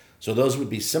system. So those would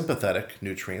be sympathetic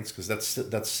nutrients, because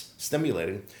that's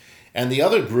stimulating. And the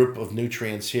other group of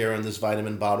nutrients here in this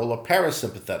vitamin bottle are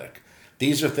parasympathetic.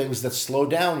 These are things that slow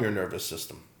down your nervous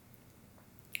system.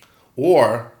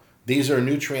 Or these are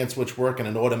nutrients which work in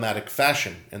an automatic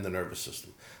fashion in the nervous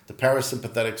system. The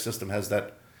parasympathetic system has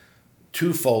that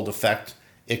twofold effect.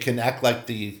 It can act like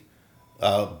the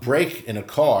brake in a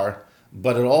car,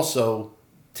 but it also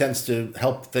tends to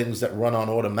help things that run on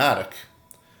automatic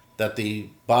that the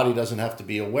body doesn't have to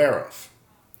be aware of.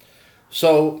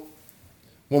 So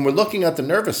when we're looking at the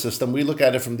nervous system, we look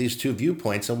at it from these two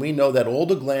viewpoints, and we know that all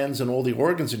the glands and all the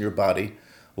organs in your body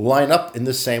line up in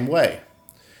the same way.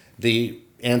 The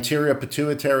anterior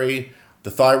pituitary,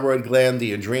 the thyroid gland,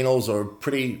 the adrenals are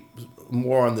pretty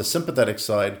more on the sympathetic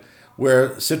side, where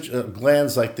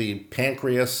glands like the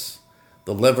pancreas,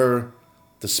 the liver,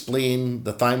 the spleen,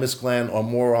 the thymus gland are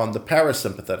more on the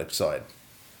parasympathetic side.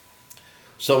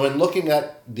 So in looking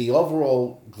at the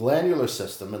overall glandular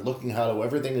system and looking how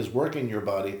everything is working in your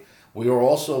body, we are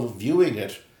also viewing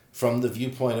it from the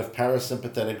viewpoint of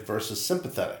parasympathetic versus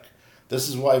sympathetic. This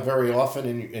is why very often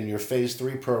in your phase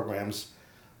 3 programs,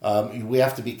 we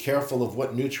have to be careful of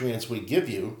what nutrients we give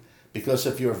you, because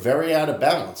if you're very out of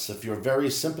balance, if you're very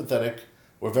sympathetic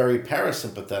or very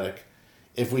parasympathetic,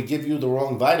 if we give you the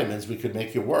wrong vitamins, we could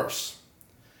make you worse.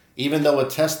 Even though a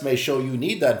test may show you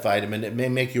need that vitamin, it may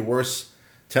make you worse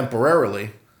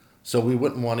temporarily, so we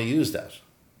wouldn't want to use that.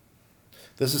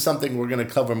 This is something we're going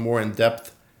to cover more in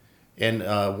depth in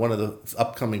one of the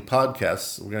upcoming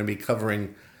podcasts. We're going to be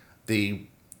covering the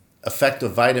effect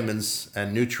of vitamins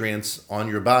and nutrients on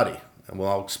your body. And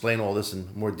I'll explain all this in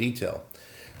more detail.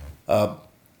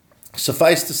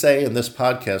 Suffice to say in this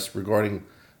podcast regarding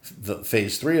the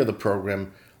phase 3 of the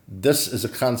program, this is a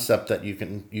concept that you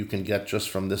can get just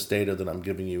from this data that I'm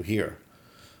giving you here.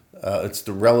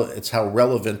 It's how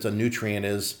relevant a nutrient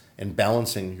is in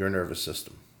balancing your nervous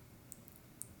system.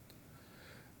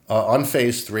 On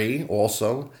phase 3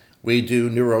 also, we do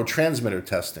neurotransmitter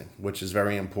testing, which is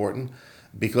very important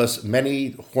because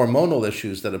many hormonal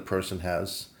issues that a person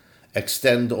has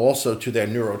extend also to their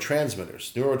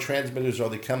neurotransmitters. Neurotransmitters are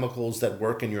the chemicals that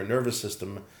work in your nervous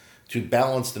system to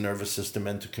balance the nervous system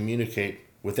and to communicate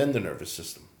within the nervous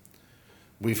system.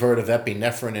 We've heard of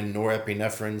epinephrine and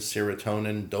norepinephrine,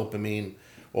 serotonin, dopamine.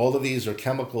 All of these are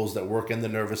chemicals that work in the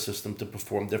nervous system to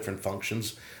perform different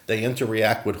functions. They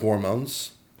interact with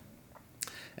hormones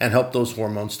and help those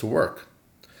hormones to work.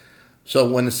 So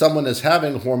when someone is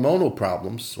having hormonal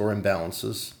problems or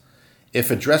imbalances,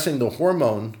 if addressing the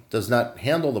hormone does not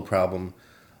handle the problem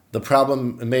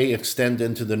may extend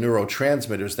into the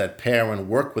neurotransmitters that pair and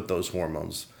work with those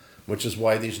hormones, which is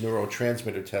why these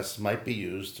neurotransmitter tests might be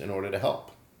used in order to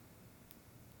help.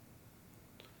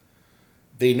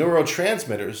 The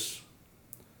neurotransmitters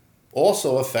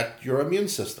also affect your immune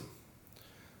system.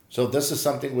 So this is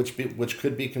something which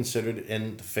could be considered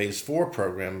in the phase 4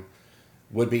 program,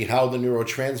 would be how the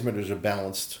neurotransmitters are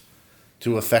balanced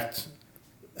to affect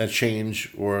a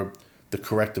change or the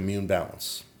correct immune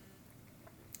balance.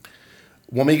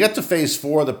 When we get to phase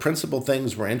 4, the principal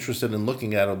things we're interested in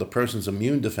looking at are the person's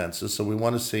immune defenses. So we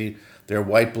want to see their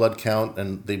white blood count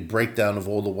and the breakdown of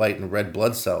all the white and red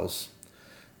blood cells.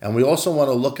 And we also want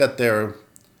to look at their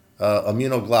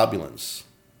immunoglobulins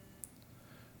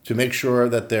to make sure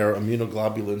that their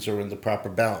immunoglobulins are in the proper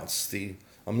balance. The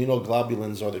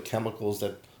immunoglobulins are the chemicals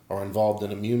that are involved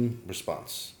in immune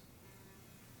response.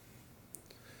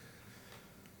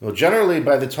 Well, generally,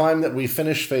 by the time that we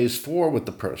finish phase 4 with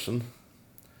the person,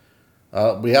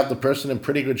 we have the person in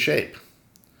pretty good shape.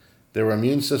 Their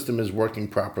immune system is working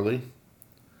properly,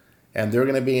 and they're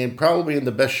going to be probably in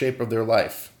the best shape of their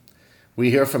life. We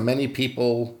hear from many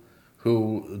people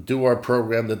who do our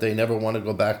program that they never want to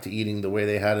go back to eating the way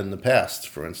they had in the past,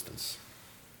 for instance.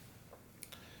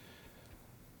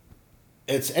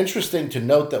 It's interesting to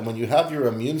note that when you have your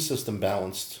immune system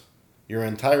balanced, your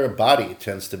entire body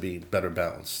tends to be better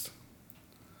balanced.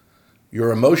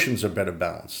 Your emotions are better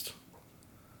balanced.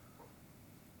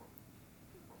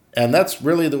 And that's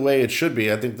really the way it should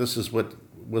be. I think this is what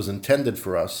was intended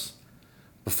for us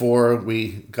before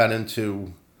we got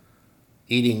into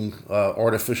eating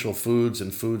artificial foods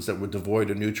and foods that were devoid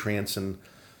of nutrients and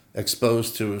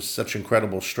exposed to such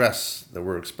incredible stress that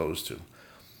we're exposed to.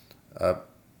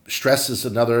 Stress is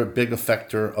another big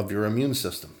effector of your immune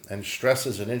system. And stress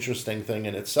is an interesting thing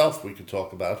in itself we could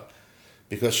talk about,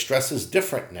 because stress is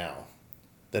different now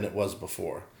than it was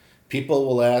before. People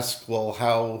will ask, well,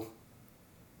 how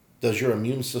does your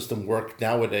immune system work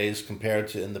nowadays compared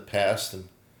to in the past? And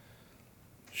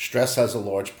stress has a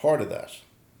large part of that.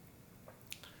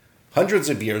 Hundreds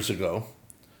of years ago,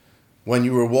 when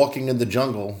you were walking in the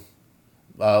jungle,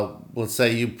 let's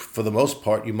say you, for the most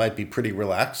part, you might be pretty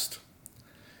relaxed.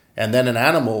 And then an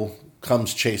animal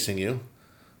comes chasing you.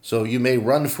 So you may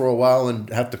run for a while and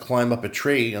have to climb up a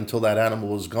tree until that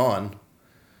animal is gone.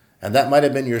 And that might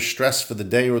have been your stress for the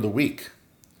day or the week.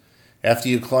 After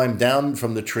you climb down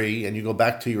from the tree and you go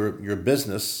back to your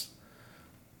business,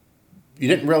 you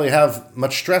didn't really have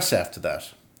much stress after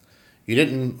that. You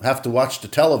didn't have to watch the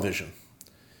television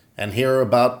and hear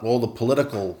about all the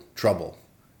political trouble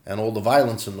and all the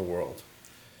violence in the world.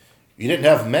 You didn't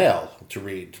have mail to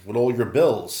read with all your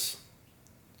bills.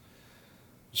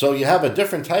 So you have a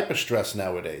different type of stress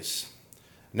nowadays.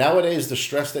 Nowadays, the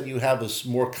stress that you have is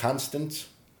more constant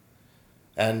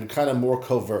and kind of more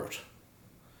covert.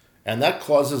 And that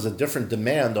causes a different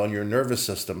demand on your nervous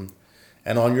system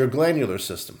and on your glandular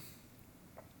system.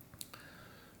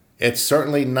 It's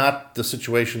certainly not the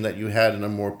situation that you had in a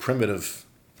more primitive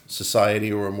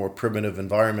society or a more primitive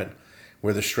environment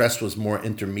where the stress was more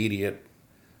intermediate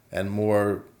and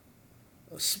more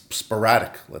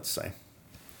sporadic, let's say.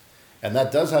 And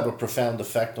that does have a profound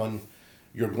effect on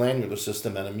your glandular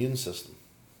system and immune system.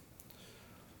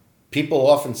 People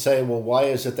often say, well, why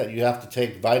is it that you have to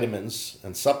take vitamins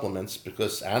and supplements?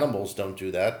 Because animals don't do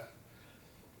that.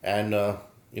 And,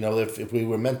 if we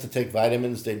were meant to take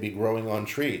vitamins, they'd be growing on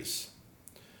trees.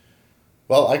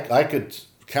 Well, I could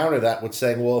counter that with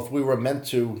saying, well, if we were meant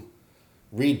to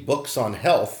read books on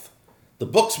health, the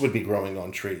books would be growing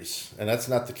on trees. And that's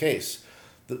not the case.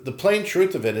 The plain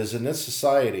truth of it is, in this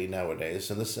society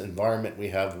nowadays, in this environment we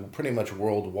have pretty much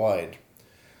worldwide,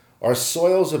 our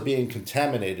soils are being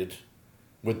contaminated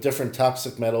with different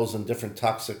toxic metals and different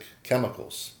toxic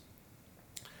chemicals.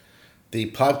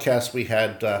 The podcast we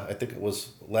had, I think it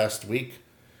was last week,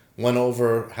 went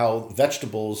over how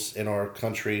vegetables in our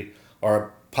country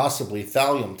are possibly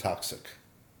thallium toxic.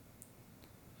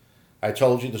 I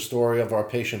told you the story of our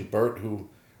patient Bert, who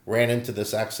ran into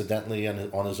this accidentally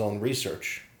on his own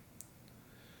research.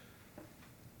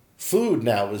 Food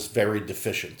now is very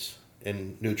deficient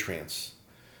in nutrients.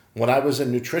 When I was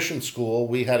in nutrition school,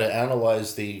 we had to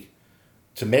analyze the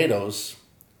tomatoes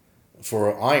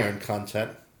for iron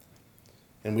content.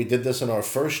 And we did this in our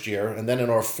first year. And then in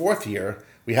our fourth year,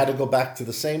 we had to go back to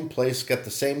the same place, get the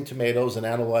same tomatoes, and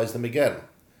analyze them again.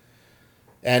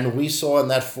 And we saw in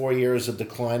that 4 years a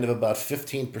decline of about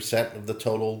 15% of the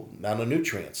total amount of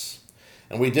nutrients.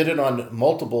 And we did it on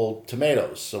multiple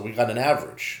tomatoes, so we got an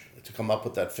average to come up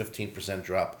with that 15%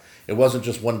 drop. It wasn't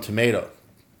just one tomato.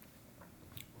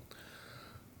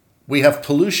 We have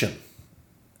pollution.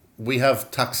 We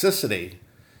have toxicity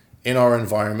in our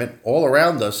environment all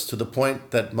around us, to the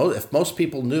point that if most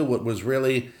people knew what was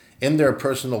really in their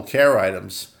personal care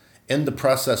items, in the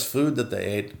processed food that they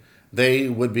ate, they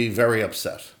would be very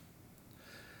upset.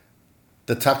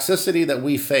 The toxicity that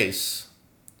we face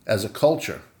as a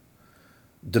culture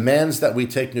demands that we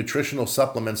take nutritional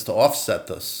supplements to offset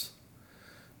this,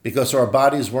 because our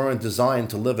bodies weren't designed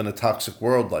to live in a toxic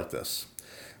world like this.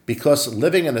 Because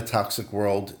living in a toxic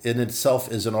world in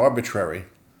itself is an arbitrary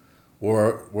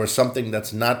or something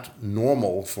that's not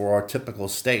normal for our typical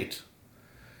state.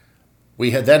 We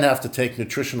then have to take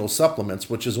nutritional supplements,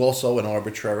 which is also an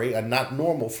arbitrary and not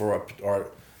normal for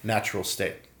our natural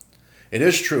state. It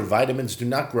is true, vitamins do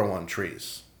not grow on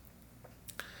trees.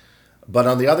 But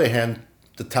on the other hand,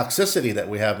 the toxicity that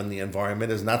we have in the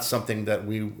environment is not something that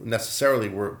we necessarily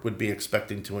would be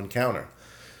expecting to encounter.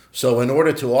 So in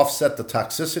order to offset the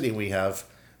toxicity we have,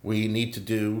 we need to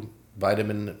do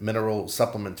vitamin mineral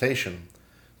supplementation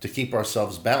to keep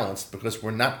ourselves balanced, because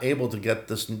we're not able to get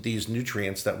these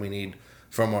nutrients that we need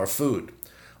from our food.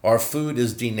 Our food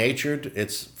is denatured.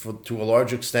 It's, to a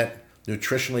large extent,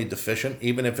 nutritionally deficient.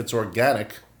 Even if it's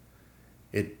organic,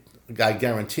 I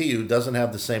guarantee you, doesn't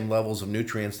have the same levels of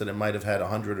nutrients that it might have had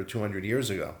 100 or 200 years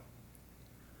ago.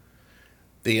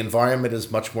 The environment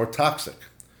is much more toxic.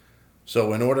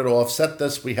 So in order to offset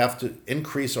this, we have to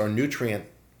increase our nutrient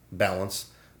balance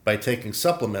by taking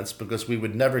supplements, because we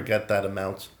would never get that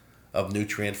amount of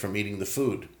nutrient from eating the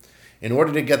food. In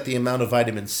order to get the amount of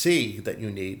vitamin C that you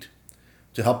need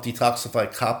to help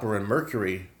detoxify copper and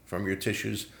mercury from your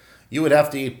tissues, you would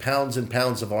have to eat pounds and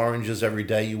pounds of oranges every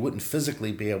day. You wouldn't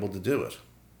physically be able to do it.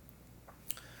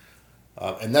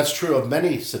 And that's true of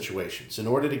many situations. In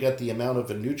order to get the amount of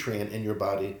a nutrient in your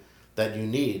body that you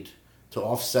need to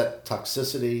offset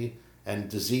toxicity and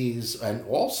disease, and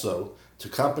also to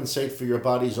compensate for your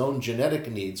body's own genetic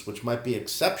needs, which might be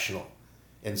exceptional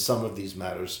in some of these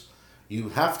matters, you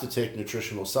have to take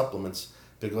nutritional supplements,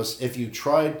 because if you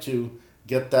tried to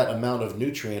get that amount of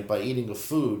nutrient by eating a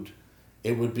food,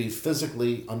 it would be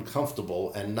physically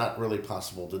uncomfortable and not really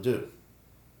possible to do.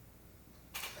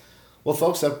 Well,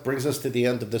 folks, that brings us to the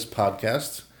end of this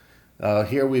podcast.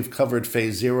 Here we've covered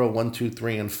phase 0, 1, 2,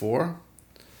 3, and 4.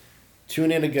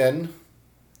 Tune in again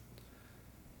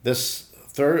this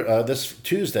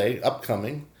Tuesday,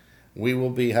 upcoming. We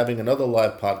will be having another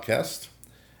live podcast.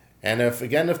 And if we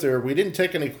didn't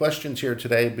take any questions here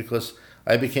today because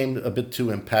I became a bit too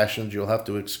impassioned, you'll have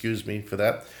to excuse me for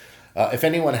that. If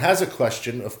anyone has a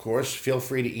question, of course, feel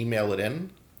free to email it in,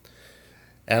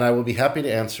 and I will be happy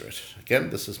to answer it.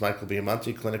 Again, this is Michael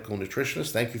Biamonte, clinical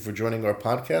nutritionist. Thank you for joining our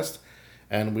podcast,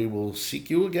 and we will seek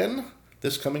you again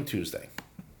this coming Tuesday.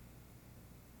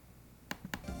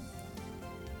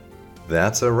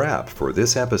 That's a wrap for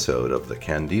this episode of the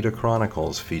Candida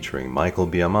Chronicles featuring Michael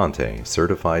Biamonte,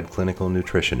 certified clinical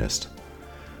nutritionist.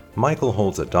 Michael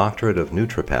holds a doctorate of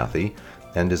naturopathy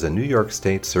and is a New York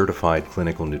State certified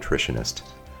clinical nutritionist.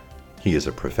 He is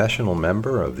a professional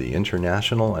member of the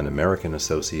International and American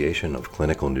Association of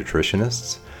Clinical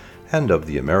Nutritionists and of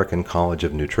the American College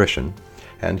of Nutrition,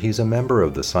 and he's a member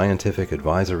of the Scientific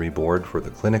Advisory Board for the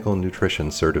Clinical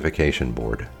Nutrition Certification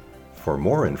Board. For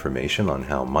more information on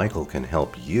how Michael can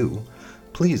help you,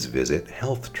 please visit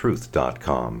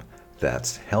healthtruth.com.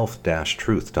 That's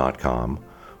health-truth.com,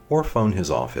 or phone his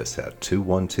office at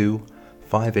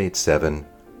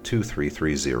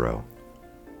 212-587-2330.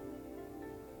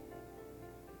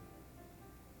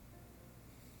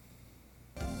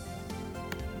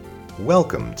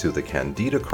 Welcome to the CANDIDA